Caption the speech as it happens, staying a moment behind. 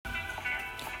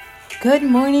Good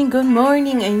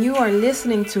morning, and you are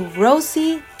listening to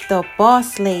Rosey The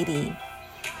Boss Lady.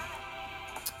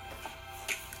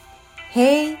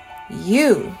 Hey,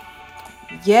 you.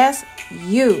 Yes,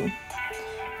 you.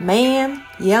 Man,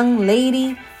 young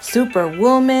lady,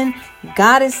 superwoman,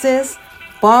 goddesses,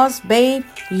 boss babe,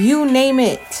 you name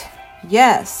it.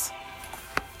 Yes.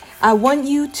 I want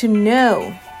you to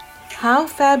know how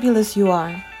fabulous you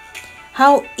are,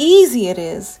 how easy it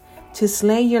is to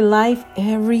slay your life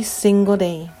every single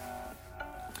day.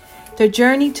 The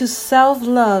journey to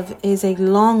self-love is a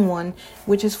long one,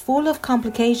 which is full of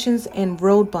complications and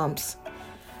road bumps.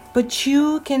 But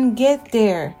you can get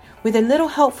there with a little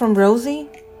help from Rosey.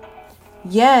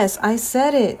 Yes, I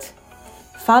said it.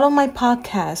 Follow my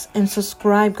podcast and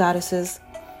subscribe, goddesses,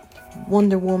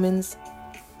 Wonder Womans,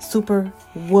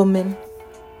 Superwoman,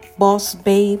 Boss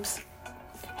Babes.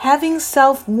 Having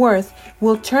self-worth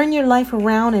will turn your life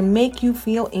around and make you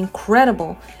feel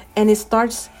incredible, and it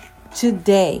starts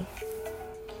today.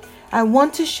 I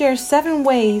want to share 7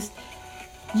 ways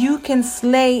you can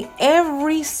slay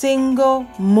every single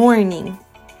morning,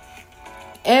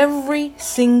 every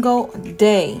single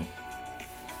day.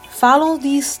 Follow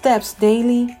these steps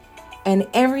daily, and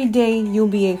every day you'll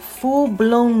be a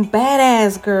full-blown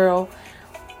badass girl,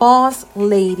 boss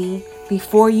lady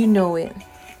before you know it.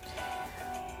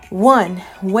 1.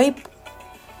 Wake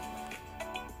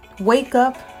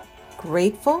up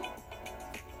grateful.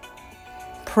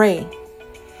 Pray.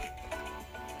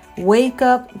 Wake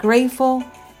up grateful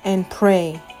and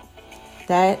pray.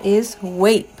 That is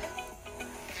WAPE.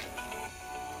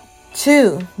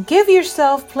 2. Give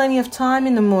yourself plenty of time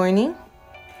in the morning.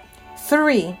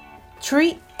 3.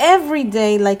 Treat every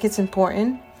day like it's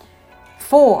important.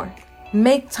 4.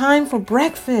 Make time for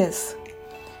breakfast.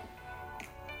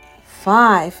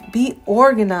 5. Be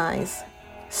organized.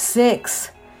 6.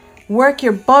 Work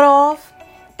your butt off.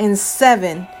 And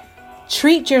 7.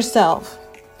 Treat yourself.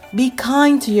 Be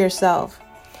kind to yourself.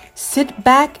 Sit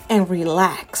back and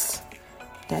relax.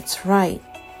 That's right.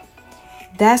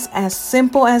 That's as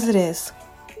simple as it is.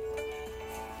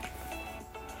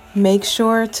 Make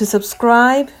sure to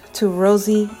subscribe to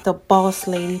Rosey The Boss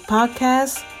Lady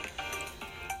podcast.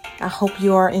 I hope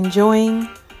you are enjoying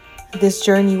this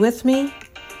journey with me.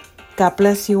 God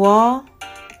bless you all,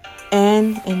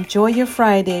 and enjoy your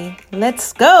Friday.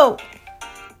 Let's go!